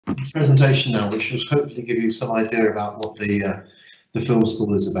presentation now, which will hopefully give you some idea about what the film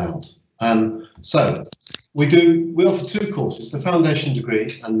school is about. So we offer two courses: the foundation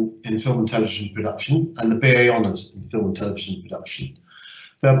degree in film and television production, and the BA honours in film and television production.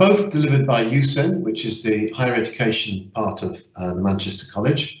 They're both delivered by UCEN, which is the higher education part of the Manchester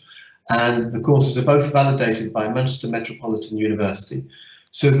College, and the courses are both validated by Manchester Metropolitan University.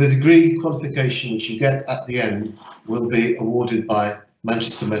 So the degree qualification which you get at the end will be awarded by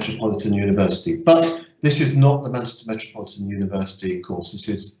Manchester Metropolitan University, but this is not the Manchester Metropolitan University course, this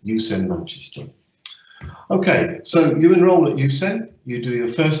is UCEN Manchester. Okay, so you enrol at UCEN, you do your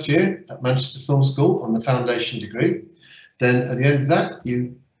first year at Manchester Film School on the foundation degree. Then at the end of that,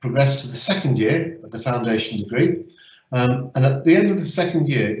 you progress to the second year of the foundation degree. And at the end of the second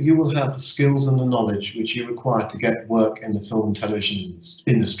year, you will have the skills and the knowledge which you require to get work in the film and television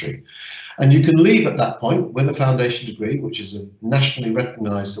industry. And you can leave at that point with a foundation degree, which is a nationally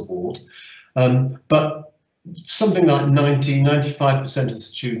recognised award. But something like 95% of the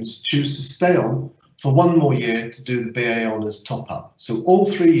students choose to stay on for one more year to do the BA Honours top up. So all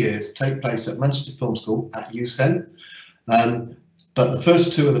 3 years take place at Manchester Film School at UCEN. But the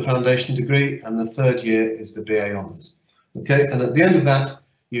first two are the foundation degree and the third year is the BA Honours. Okay, and at the end of that,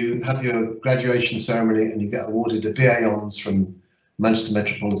 you have your graduation ceremony and you get awarded a BA Honours from Manchester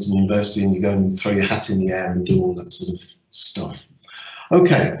Metropolitan University, and you go and throw your hat in the air and do all that sort of stuff.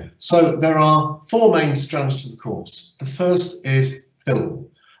 Okay, so there are 4 main strands to the course. The first is film.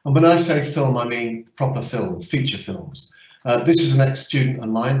 And when I say film, I mean proper film, feature films. This is an ex-student of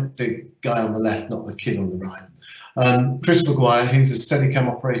mine, the guy on the left, not the kid on the right. Chris Maguire, he's a Steadicam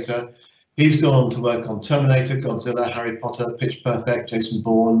operator. He's gone on to work on Terminator, Godzilla, Harry Potter, Pitch Perfect, Jason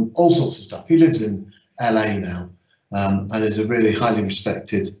Bourne, all sorts of stuff. He lives in LA now and is a really highly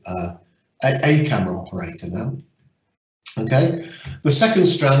respected A-camera operator now. Okay, the second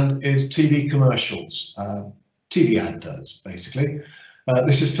strand is TV commercials, TV adverts basically.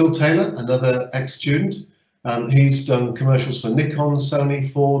 This is Phil Taylor, another ex-student. He's done commercials for Nikon,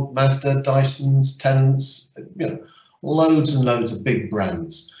 Sony, Ford, Mazda, Dyson's, Tennant's, you know, loads and loads of big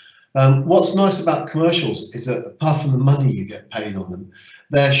brands. What's nice about commercials is that apart from the money you get paid on them,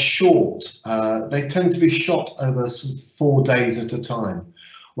 they're short. They tend to be shot over 4 days at a time,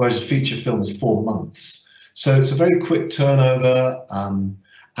 whereas a feature film is 4 months. So it's a very quick turnover, and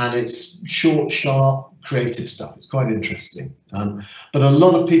it's short, sharp, creative stuff. It's quite interesting. But a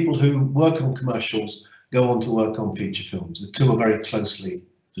lot of people who work on commercials go on to work on feature films. The two are very closely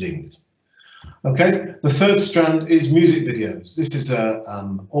linked. Okay, the third strand is music videos. This is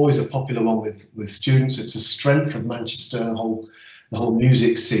always a popular one with students. It's a strength of Manchester, the whole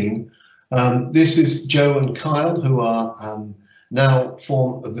music scene. This is Joe and Kyle, who are now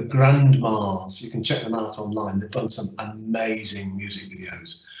form of the Grandmas. You can check them out online. They've done some amazing music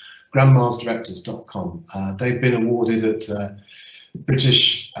videos. grandmasdirectors.com. They've been awarded at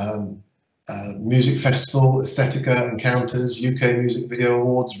British Music Festival, Aesthetica Encounters, UK Music Video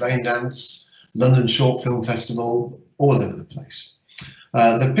Awards, Raindance, London Short Film Festival, all over the place.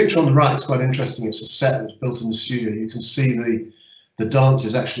 The picture on the right is quite interesting. It's a set that was built in the studio. You can see the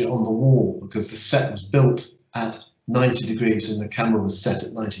dancers actually on the wall because the set was built at 90 degrees and the camera was set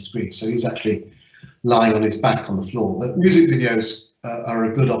at 90 degrees. So he's actually lying on his back on the floor. But music videos are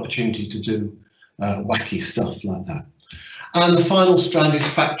a good opportunity to do wacky stuff like that. And the final strand is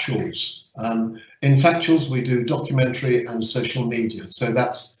factuals. In factuals, we do documentary and social media. So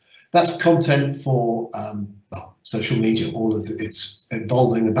that's content for well, social media. All of it's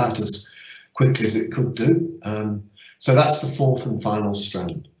evolving about as quickly as it could do. So that's the fourth and final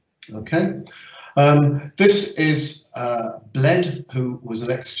strand. Okay. This is Bled, who was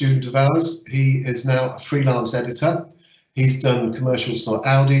an ex-student of ours. He is now a freelance editor. He's done commercials for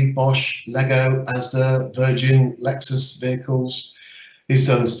Audi, Bosch, Lego, Asda, Virgin, Lexus vehicles. He's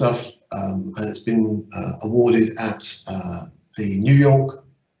done stuff and it's been awarded at the New York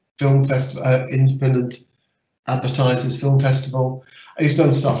Film Festival, Independent Advertisers Film Festival. He's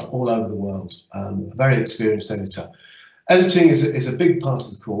done stuff all over the world. A very experienced editor. Editing is a big part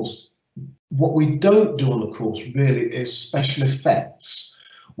of the course. What we don't do on the course really is special effects.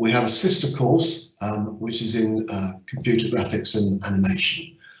 We have a sister course, which is in computer graphics and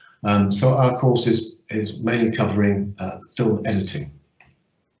animation. So our course is mainly covering film editing.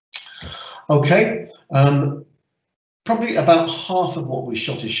 Okay, probably about half of what we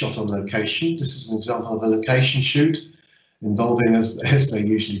shot is shot on location. This is an example of a location shoot involving, as they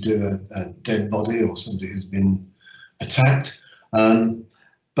usually do, a dead body or somebody who's been attacked.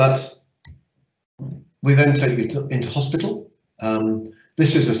 But we then take you into hospital.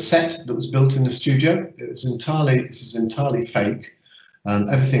 This is a set that was built in the studio. This is entirely fake.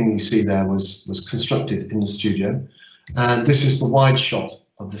 Everything you see there was constructed in the studio, and this is the wide shot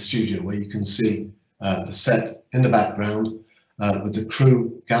of the studio where you can see the set in the background with the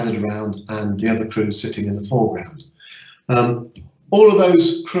crew gathered around and the other crew sitting in the foreground. All of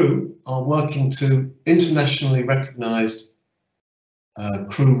those crew are working to internationally recognised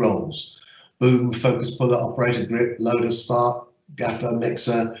crew roles: boom, focus puller, operator, grip, loader, spark, gaffer,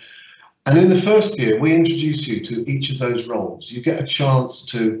 mixer. And in the first year, we introduce you to each of those roles. You get a chance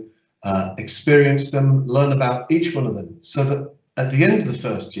to experience them, learn about each one of them, so that at the end of the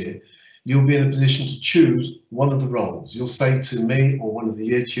first year, you'll be in a position to choose one of the roles. You'll say to me or one of the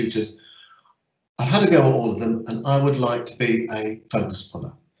year tutors, I've had a go at all of them and I would like to be a focus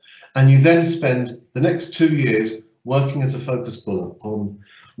puller. And you then spend the next 2 years working as a focus puller on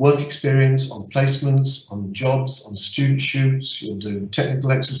work experience, on placements, on jobs, on student shoots. You'll do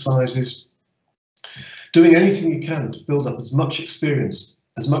technical exercises, doing anything you can to build up as much experience,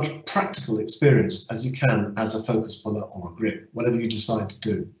 as much practical experience as you can as a focus puller or a grip, whatever you decide to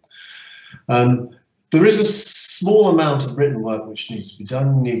do. There is a small amount of written work which needs to be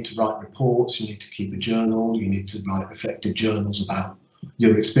done. You need to write reports, you need to keep a journal, you need to write effective journals about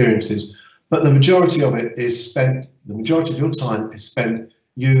your experiences, but the majority of it is spent, the majority of your time is spent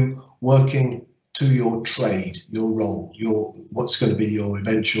you working to your trade, your role, what's going to be your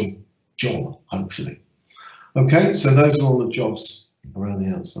eventual job, hopefully. Okay, so those are all the jobs around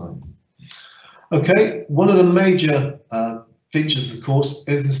the outside. Okay, one of the major features of the course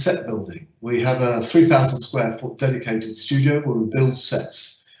is the set building. We have a 3,000 square foot dedicated studio where we build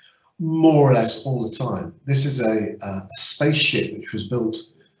sets more or less all the time. This is a spaceship which was built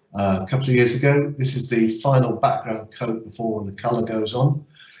a couple of years ago. This is the final background coat before the colour goes on,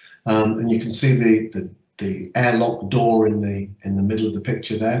 and you can see the airlock door in the middle of the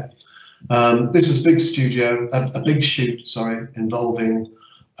picture there. This is a big studio, a big shoot, sorry, involving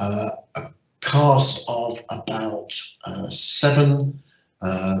a cast of about 7.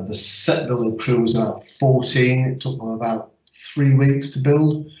 The set building crew was about 14. It took them about 3 weeks to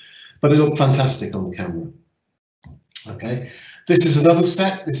build, but it looked fantastic on camera. Okay, this is another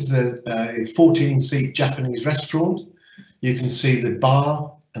set. This is a 14-seat Japanese restaurant. You can see the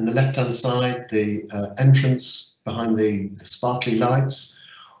bar on the left-hand side, the entrance behind the sparkly lights,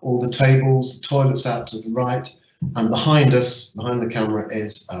 all the tables, the toilets out to the right, and behind us, behind the camera,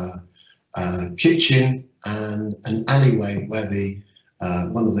 is a kitchen and an alleyway where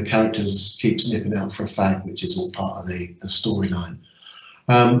one of the characters keeps nipping out for a fag, which is all part of the storyline.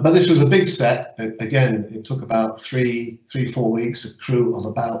 But this was a big set. Again, it took about 3-4 weeks, a crew of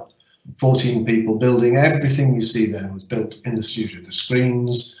about 14 people building. Everything you see there was built in the studio: the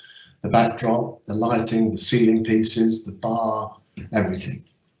screens, the backdrop, the lighting, the ceiling pieces, the bar, everything.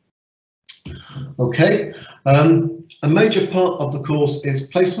 Okay, a major part of the course is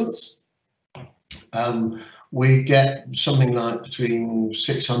placements. We get something like between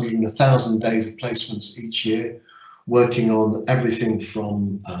 600 and 1,000 days of placements each year, working on everything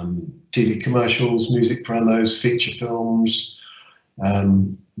from TV commercials, music promos, feature films.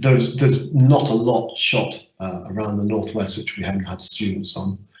 There's not a lot shot around the Northwest which we haven't had students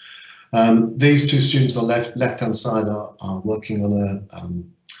on. These two students on the left-hand side are working on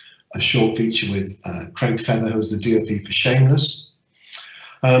a short feature with Craig Feather, who's the DOP for Shameless.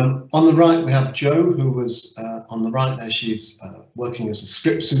 On the right, we have Jo, who was on the right there. She's working as a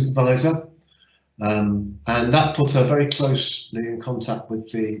script supervisor, and that put her very closely in contact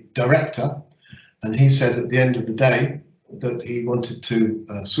with the director. And he said at the end of the day that he wanted to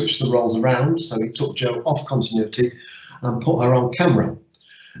switch the roles around, so he took Jo off continuity and put her on camera.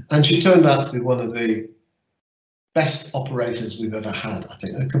 And she turned out to be one of the best operators we've ever had, I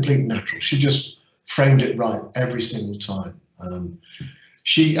think, a complete natural. She just framed it right every single time.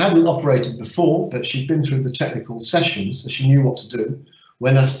 She hadn't operated before, but she'd been through the technical sessions, so she knew what to do.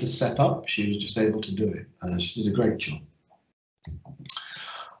 When asked to step up, she was just able to do it. She did a great job.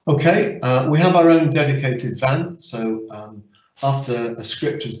 Okay, we have our own dedicated van. So after a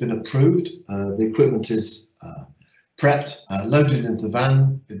script has been approved, the equipment is prepped, loaded into the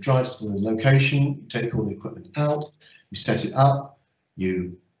van. It drives to the location. You take all the equipment out, you set it up,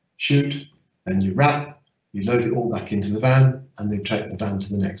 you shoot, then you wrap. You load it all back into the van, and they take the van to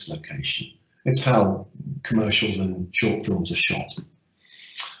the next location. It's how commercials and short films are shot.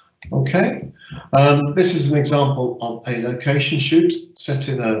 Okay, this is an example of a location shoot set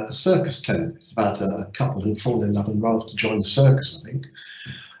in a circus tent. It's about a couple who fall in love and roll to join the circus, I think.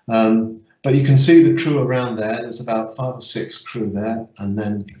 But you can see the crew around there. There's about 5 or 6 crew there, and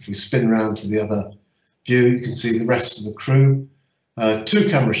then if we spin around to the other view, you can see the rest of the crew. 2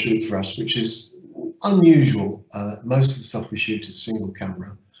 camera shoot for us, which is unusual. Most of the stuff we shoot is single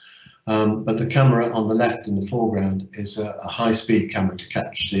camera, but the camera on the left in the foreground is a high-speed camera to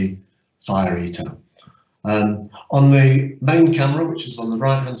catch the fire eater. On the main camera, which is on the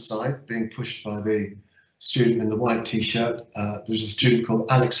right-hand side, being pushed by the student in the white t-shirt, there's a student called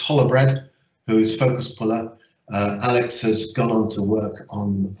Alex Hollowbread, who is focus puller. Alex has gone on to work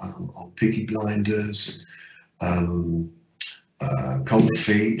on Peaky Blinders, Cold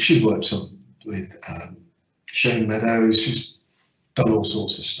Feet. She's worked with Shane Meadows. She's done all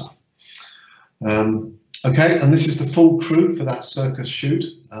sorts of stuff. Okay, and this is the full crew for that circus shoot.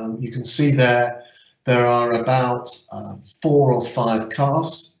 You can see there are about 4 or 5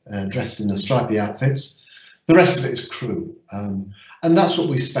 cast dressed in the stripy outfits. The rest of it is crew, and that's what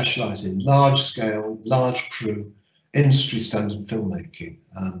we specialise in: large scale, large crew, industry standard filmmaking.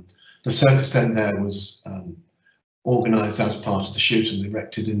 The circus tent there was organised as part of the shoot and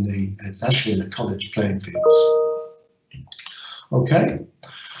erected it's actually in the college playing fields. Okay.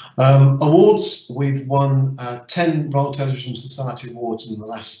 Awards, we've won 10 Royal Television Society Awards in the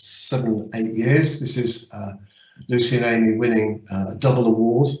last 7-8 years. This is Lucy and Amy winning a double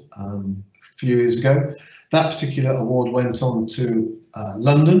award a few years ago. That particular award went on to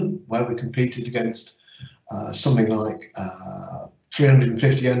London, where we competed against something like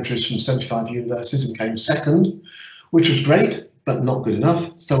 350 entries from 75 universities and came second, which was great, but not good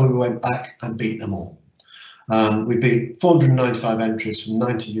enough. So we went back and beat them all. We beat 495 entries from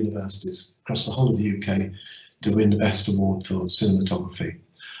 90 universities across the whole of the UK to win the best award for cinematography.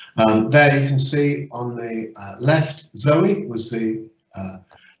 There you can see on the left, Zoe was the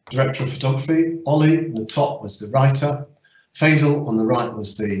director of photography, Ollie on the top was the writer, Faisal on the right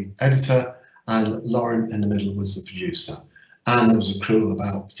was the editor, and Lauren in the middle was the producer. And there was a crew of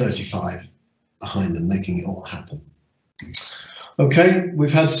about 35 behind them, making it all happen. Okay,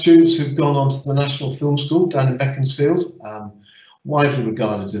 we've had students who've gone on to the National Film School down in Beaconsfield, widely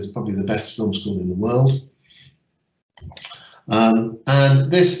regarded as probably the best film school in the world. And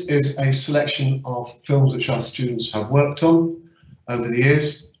this is a selection of films which our students have worked on over the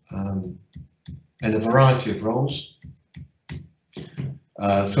years in a variety of roles,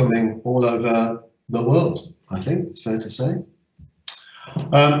 filming all over the world, I think it's fair to say.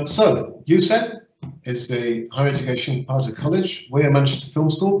 So, UCEN is the higher education part of the college. We are Manchester Film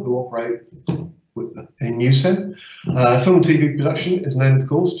School, who operate in UCEN. Film and TV production is the name of the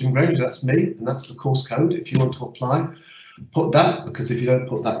course. Jim Granger, that's me, and that's the course code. If you want to apply, put that, because if you don't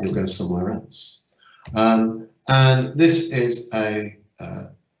put that, you'll go somewhere else. And this is a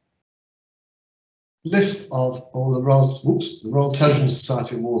list of all the Royal Television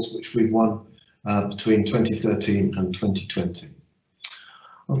Society Awards which we've won between 2013 and 2020.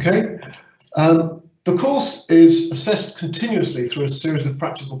 Okay. The course is assessed continuously through a series of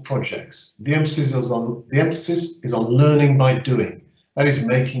practical projects. The emphasis is on learning by doing, that is,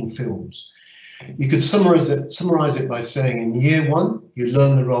 making films. You could summarize it by saying in year 1, you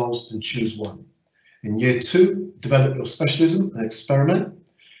learn the roles and choose one. In year 2, develop your specialism and experiment.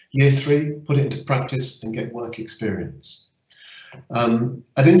 Year 3, put it into practice and get work experience.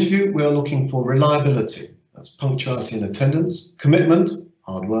 At interview, we are looking for reliability, that's punctuality and attendance, commitment,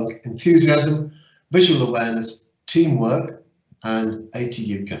 hard work, enthusiasm, visual awareness, teamwork, and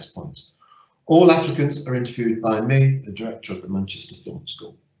 80 UCAS points. All applicants are interviewed by me, the director of the Manchester Film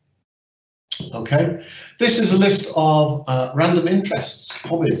School. Okay, this is a list of random interests,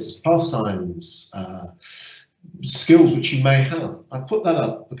 hobbies, pastimes, skills which you may have. I put that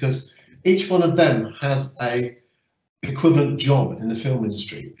up because each one of them has a equivalent job in the film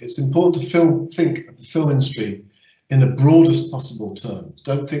industry. It's important to think of the film industry in the broadest possible terms.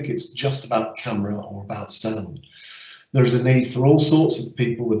 Don't think it's just about camera or about sound. There is a need for all sorts of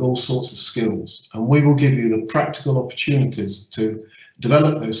people with all sorts of skills, and we will give you the practical opportunities to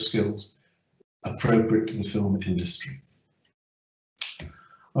develop those skills appropriate to the film industry.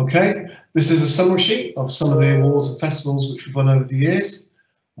 Okay, this is a summary sheet of some of the awards and festivals which we've won over the years,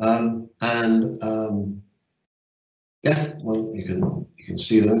 yeah, well, you can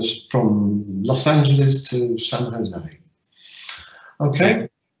see those from Los Angeles to San Jose. Okay.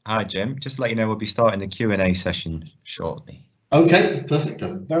 Hi, Jim. Just to let you know, we'll be starting the Q&A session shortly. Okay, perfect.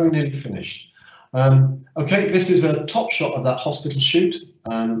 I'm very nearly finished. Okay, this is a top shot of that hospital shoot.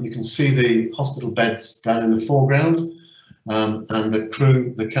 You can see the hospital beds down in the foreground, and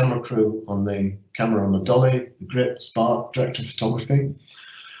the camera crew on the camera on the dolly, the grip, spark, director of photography.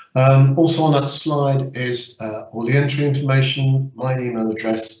 Also on that slide is all the entry information, my email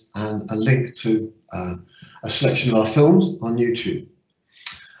address, and a link to a selection of our films on YouTube.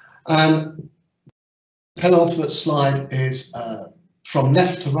 And the penultimate slide is from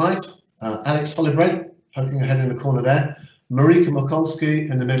left to right, Alex Hollibread, poking her head in the corner there, Marika Mokolsky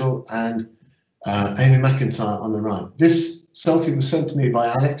in the middle, and Amy McIntyre on the right. This selfie was sent to me by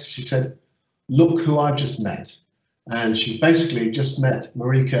Alex. She said, "Look who I've just met." And she's basically just met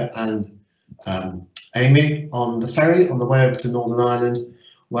Marika and Amy on the ferry on the way over to Northern Ireland,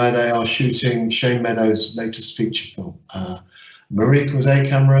 where they are shooting Shane Meadows' latest feature film. Marika was A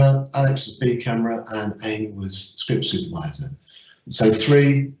camera, Alex was B camera, and Amy was script supervisor. So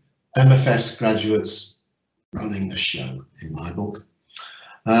 3 MFS graduates running the show in my book.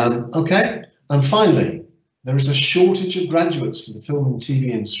 Okay, and finally, there is a shortage of graduates for the film and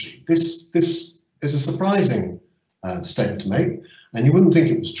TV industry. This is a surprising statement to make, and you wouldn't think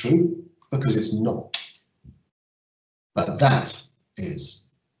it was true because it's not. But that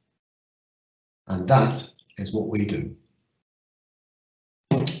is, and that is what we do.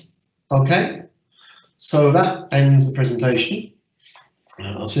 Okay, so that ends the presentation.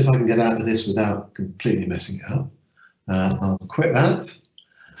 I'll see if I can get out of this without completely messing it up. I'll quit that.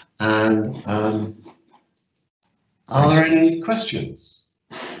 And are there any questions?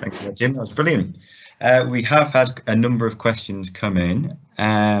 Thanks for that, Jim. That was brilliant. We have had a number of questions come in,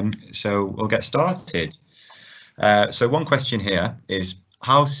 so we'll get started. So one question here is,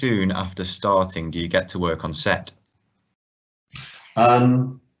 how soon after starting do you get to work on set?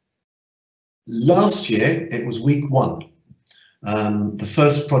 Last year, it was week 1. The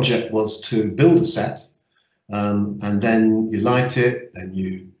first project was to build a set, and then you light it, and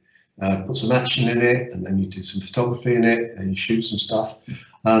you put some action in it, and then you do some photography in it, and you shoot some stuff.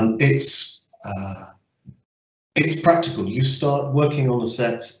 It's practical. You start working on the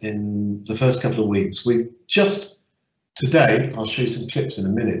set in the first couple of weeks. We've just today, I'll show you some clips in a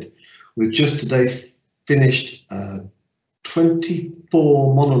minute. We've just today finished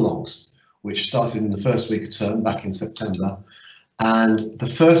 24 monologues, which started in the first week of term back in September. And the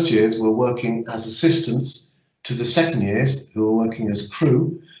first years were working as assistants to the second years, who were working as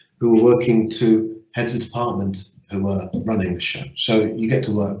crew, who were working to heads of department who were running the show. So you get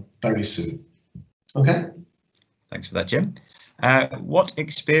to work very soon. Okay. Thanks for that, Jim. What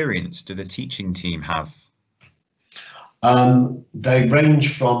experience do the teaching team have? They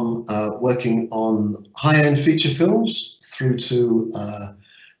range from working on high-end feature films through to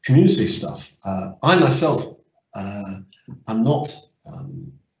community stuff. I myself, I'm not,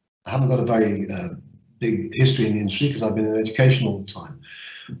 I haven't got a very big history in the industry because I've been in education all the time,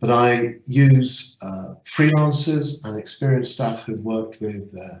 but I use freelancers and experienced staff who've worked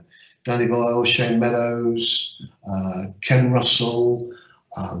with Danny Boyle, Shane Meadows, Ken Russell.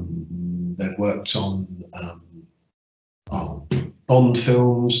 They've worked on Bond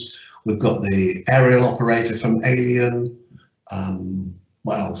films. We've got the aerial operator from Alien.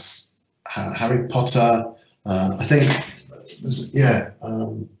 What else? Harry Potter. I think, yeah,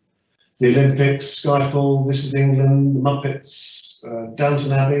 the Olympics, Skyfall, This Is England, The Muppets,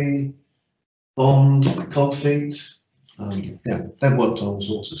 Downton Abbey, Bond, Cold Feet. Yeah, they've worked on all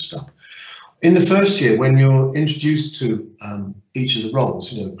sorts of stuff. In the first year, when you're introduced to each of the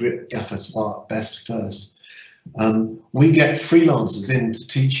roles, you know, grip, gaffer, spark, best, first, we get freelancers in to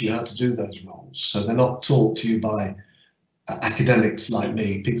teach you how to do those roles. So they're not taught to you by academics like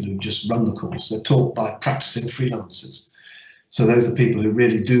me, people who just run the course. They're taught by practicing freelancers. So those are people who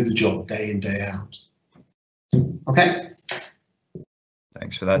really do the job day in, day out. Okay.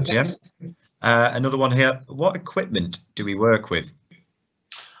 Thanks for that, Jim. Another one here. What equipment do we work with?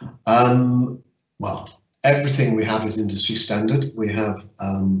 Well, everything we have is industry standard. We have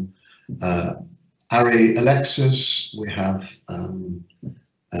Arri Alexas. We have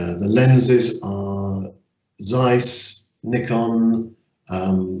the lenses are Zeiss, Nikon,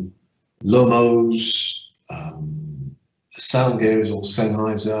 Lomos. Sound gear is all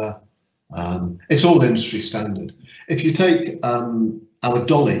Sennheiser. It's all industry standard. If you take our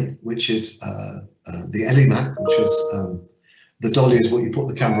dolly, which is the Elimac, which is the dolly is what you put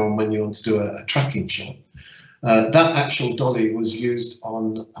the camera on when you want to do a tracking shot. That actual dolly was used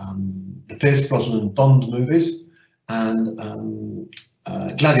on the Pierce Brosnan Bond movies and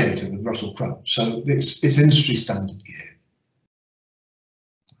Gladiator with Russell Crowe. So it's industry standard gear.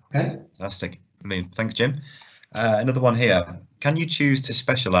 Okay. Fantastic. Brilliant. Thanks, Jim. Another one here. Can you choose to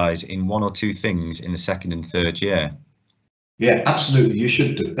specialise in one or two things in the second and third year? Yeah, absolutely. You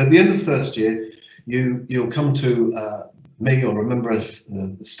should do. At the end of the first year, you'll come to me or a member of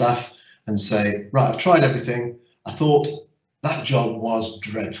the staff and say, right, I've tried everything. I thought that job was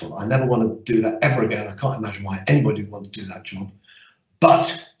dreadful. I never want to do that ever again. I can't imagine why anybody would want to do that job.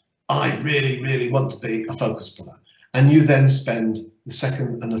 But I really, really want to be a focus puller. And you then spend the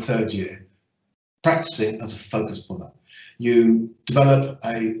second and the third year practicing as a focus puller. You develop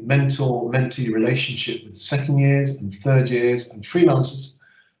a mentor-mentee relationship with second years and third years and freelancers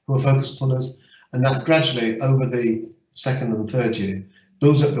who are focus pullers, and that gradually over the second and third year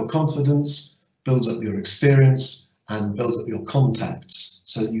builds up your confidence, builds up your experience, and builds up your contacts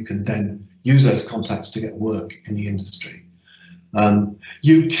so that you can then use those contacts to get work in the industry.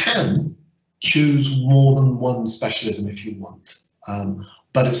 You can choose more than one specialism if you want,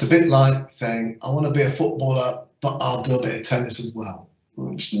 but it's a bit like saying, I want to be a footballer, but I'll do a bit of tennis as well.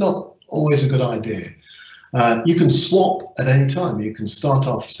 It's not always a good idea. You can swap at any time. You can start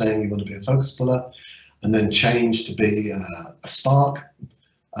off saying you want to be a focus puller and then change to be a spark.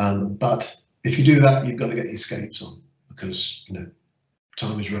 But if you do that, you've got to get your skates on because, you know,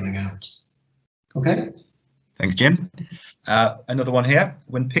 time is running out. Okay. Thanks, Jim. Another one here.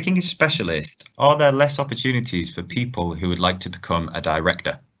 When picking a specialist, are there less opportunities for people who would like to become a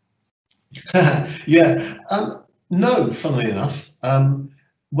director? Yeah. No, funnily enough.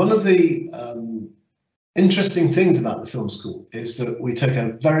 One of the interesting things about the film school is that we take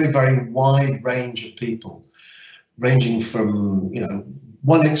a very, very wide range of people, ranging from, you know,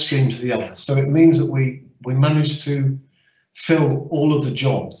 one extreme to the other. So it means that we manage to fill all of the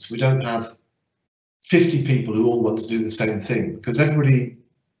jobs. We don't have 50 people who all want to do the same thing, because everybody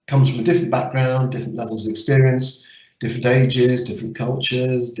comes from a different background, different levels of experience, different ages, different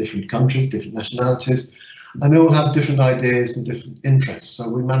cultures, different countries, different nationalities, and they all have different ideas and different interests. So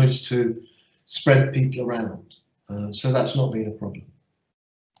we manage to spread people around. So that's not been a problem.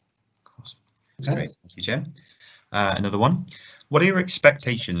 Of course. Okay. Great. Thank you, Jim. Another one. What are your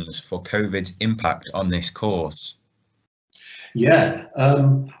expectations for COVID's impact on this course? Yeah,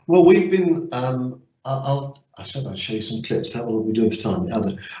 well, we've been, I said I'd show you some clips. How will we do for time?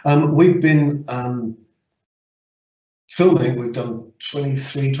 We've been filming. We've done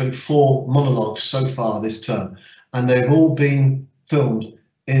 23, 24 monologues so far this term, and they've all been filmed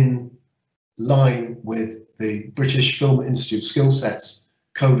in line with the British Film Institute Skill Sets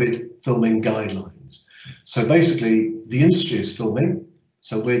COVID filming guidelines. So basically, the industry is filming,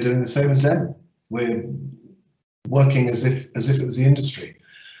 so we're doing the same as them. We're working as if it was the industry.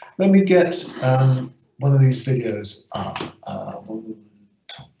 Let me get one of these videos up.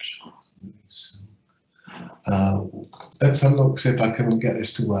 Top shot. Let's have a look, see if I can get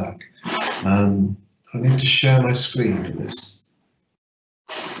this to work. I need to share my screen for this.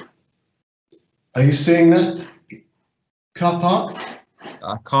 Are you seeing that? Car park?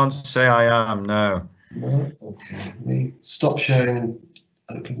 I can't say I am, no. No? Okay, let me stop sharing and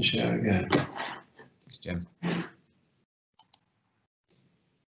open the share again. Thanks, Jim.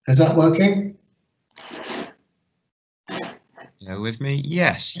 Is that working? You with me?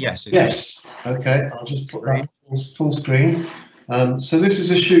 Yes, yes. Yes. Okay, I'll just put that full screen. So this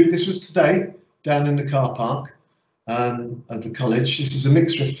is a shoot. This was today down in the car park of the college. This is a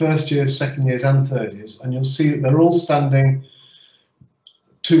mixture of first years, second years and third years, and you'll see that they're all standing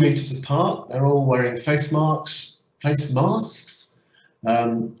 2 meters apart. They're all wearing face masks, and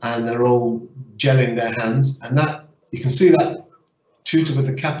they're all gelling their hands. And that, you can see that tutor with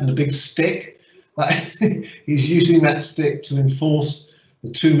the cap and a big stick. He's using that stick to enforce the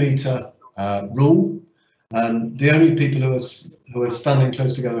 2 meter rule. The only people who are standing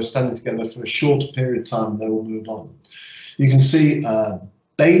close together are standing together for a shorter period of time. They will move on. You can see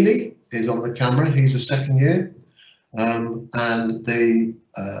Bailey is on the camera. He's a second year, and the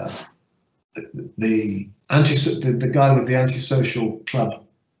guy with the antisocial club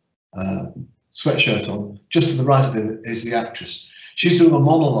sweatshirt on, just to the right of him, is the actress. She's doing a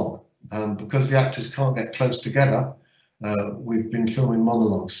monologue. Because the actors can't get close together, we've been filming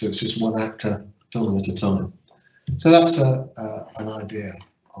monologues, so it's just one actor filming at a time. So that's an idea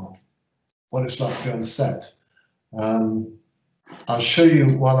of what it's like to be on set. I'll show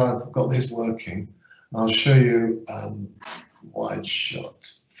you, while I've got this working, I'll show you wide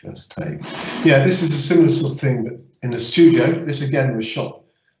shot, first take. Yeah, this is a similar sort of thing, but in a studio. This again was shot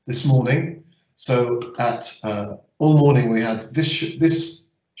this morning. So at all morning we had this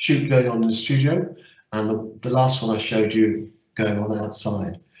shoot going on in the studio, and the last one I showed you going on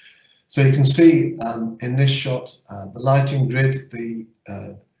outside. So you can see in this shot the lighting grid, the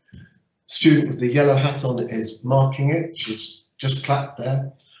student with the yellow hat on is marking it. She's just clapped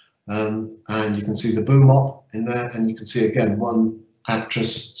there, and you can see the boom op in there, and you can see again one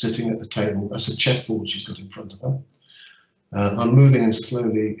actress sitting at the table. That's a chessboard she's got in front of her. I'm moving in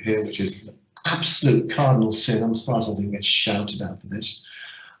slowly here, which is absolute cardinal sin. I'm surprised I didn't get shouted at for this.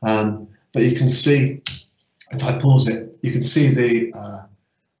 But you can see, if I pause it, you can see the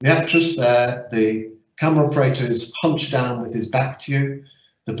actress there. The camera operator is hunched down with his back to you.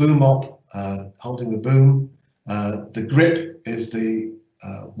 The boom op holding the boom. The grip is the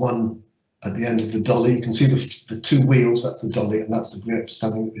one at the end of the dolly. You can see the two wheels, that's the dolly, and that's the grip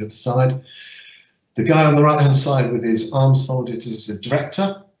standing at the other side. The guy on the right-hand side with his arms folded is the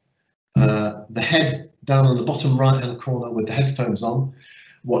director. The head down on the bottom right-hand corner with the headphones on,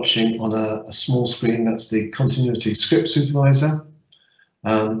 watching on a small screen, that's the continuity script supervisor.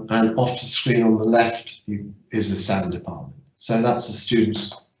 And off to the screen on the left is the sound department. So that's the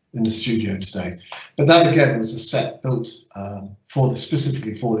students in the studio today. But that again was a set built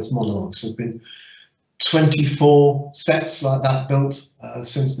specifically for this monologue. So there've been 24 sets like that built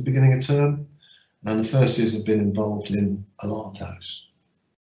since the beginning of term, and the first years have been involved in a lot of those.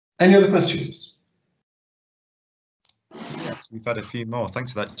 Any other questions? Yes, we've had a few more.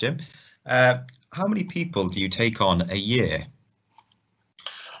 Thanks for that, Jim. How many people do you take on a year?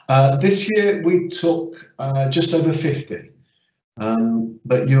 This year we took just over 50.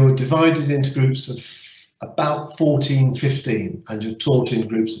 But you're divided into groups of about 14, 15, and you're taught in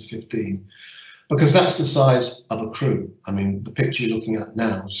groups of 15, because that's the size of a crew. I mean, the picture you're looking at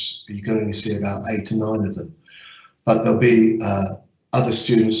now, you can only see about 8 or 9 of them, but there'll be other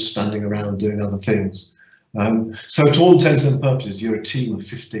students standing around doing other things. So to all intents and purposes, you're a team of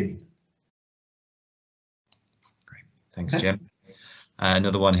 15. Great, thanks, Jim.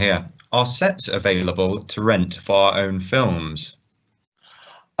 Another one here. Are sets available to rent for our own films?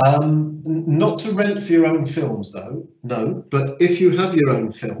 Not to rent for your own films, though, no. But if you have your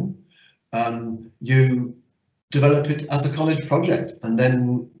own film, you develop it as a college project, and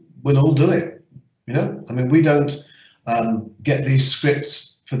then we'll all do it. You know, I mean, we don't get these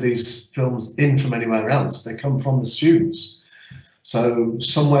scripts for these films in from anywhere else. They come from the students. So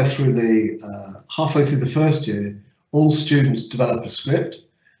somewhere through halfway through the first year, all students develop a script.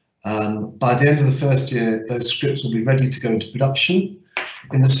 By the end of the first year, those scripts will be ready to go into production.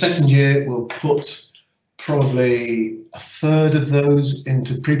 In the second year, we'll put probably a third of those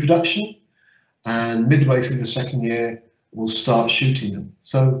into pre-production, and midway through the second year, we'll start shooting them.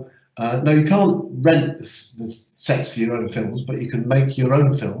 So no, you can't rent the sets for your own films, but you can make your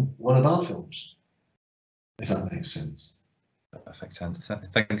own film one of our films, if that makes sense. Perfect.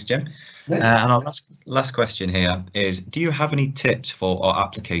 Thanks, Jim. And our last question here is, do you have any tips for our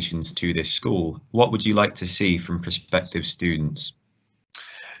applications to this school? What would you like to see from prospective students?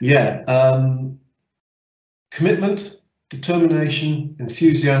 Yeah, commitment, determination,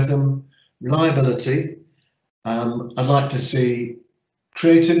 enthusiasm, reliability. I'd like to see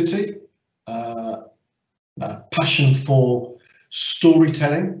creativity, passion for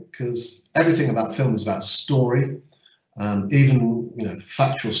storytelling, because everything about film is about story. Even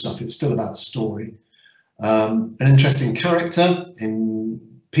factual stuff, it's still about story. An interest in character, in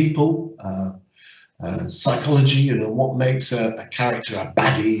people, psychology, what makes a character a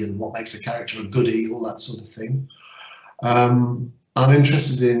baddie and what makes a character a goodie, all that sort of thing. I'm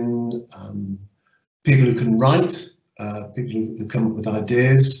interested in people who can write, people who come up with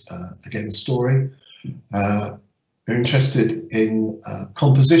ideas, again, story. They're interested in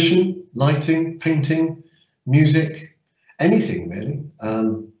composition, lighting, painting, music, anything really.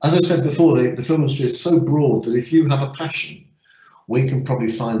 As I said before, the film industry is so broad that if you have a passion, we can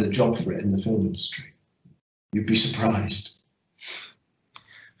probably find a job for it in the film industry. You'd be surprised.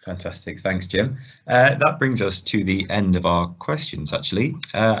 Fantastic, thanks, Jim. That brings us to the end of our questions, actually.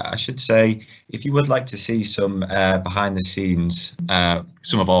 I should say, if you would like to see some behind the scenes,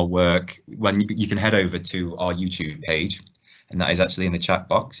 some of our work, you can head over to our YouTube page, and that is actually in the chat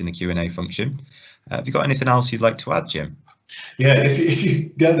box in the Q&A function. Have you got anything else you'd like to add, Jim? Yeah, if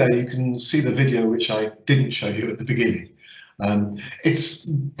you go there, you can see the video which I didn't show you at the beginning. It's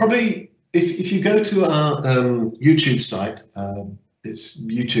probably, if you go to our YouTube site, it's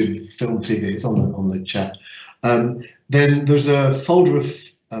YouTube Film TV, it's on the chat, then there's a folder of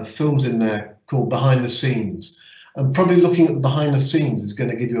films in there called Behind the Scenes. And probably looking at the behind the scenes is going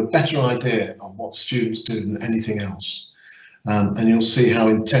to give you a better idea of what students do than anything else. And you'll see how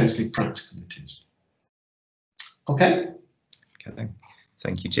intensely practical it is. Okay. Okay.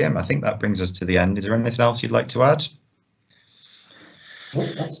 Thank you, Jim. I think that brings us to the end. Is there anything else you'd like to add? Well,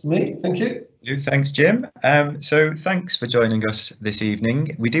 that's me. Thank you. Thanks, Jim. So thanks for joining us this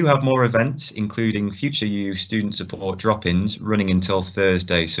evening. We do have more events, including Future You student support drop-ins running until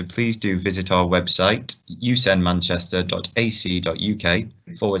Thursday. So please do visit our website,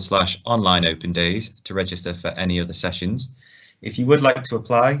 ucenmanchester.ac.uk/online open days to register for any other sessions. If you would like to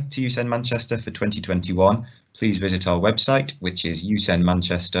apply to UCEN Manchester for 2021, please visit our website, which is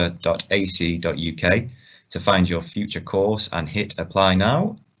ucenmanchester.ac.uk, to find your future course and hit apply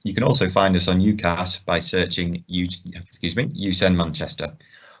now. You can also find us on UCAS by searching UCEN Manchester,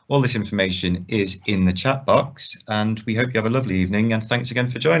 All this information is in the chat box, and we hope you have a lovely evening, and thanks again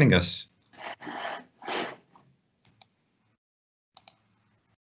for joining us.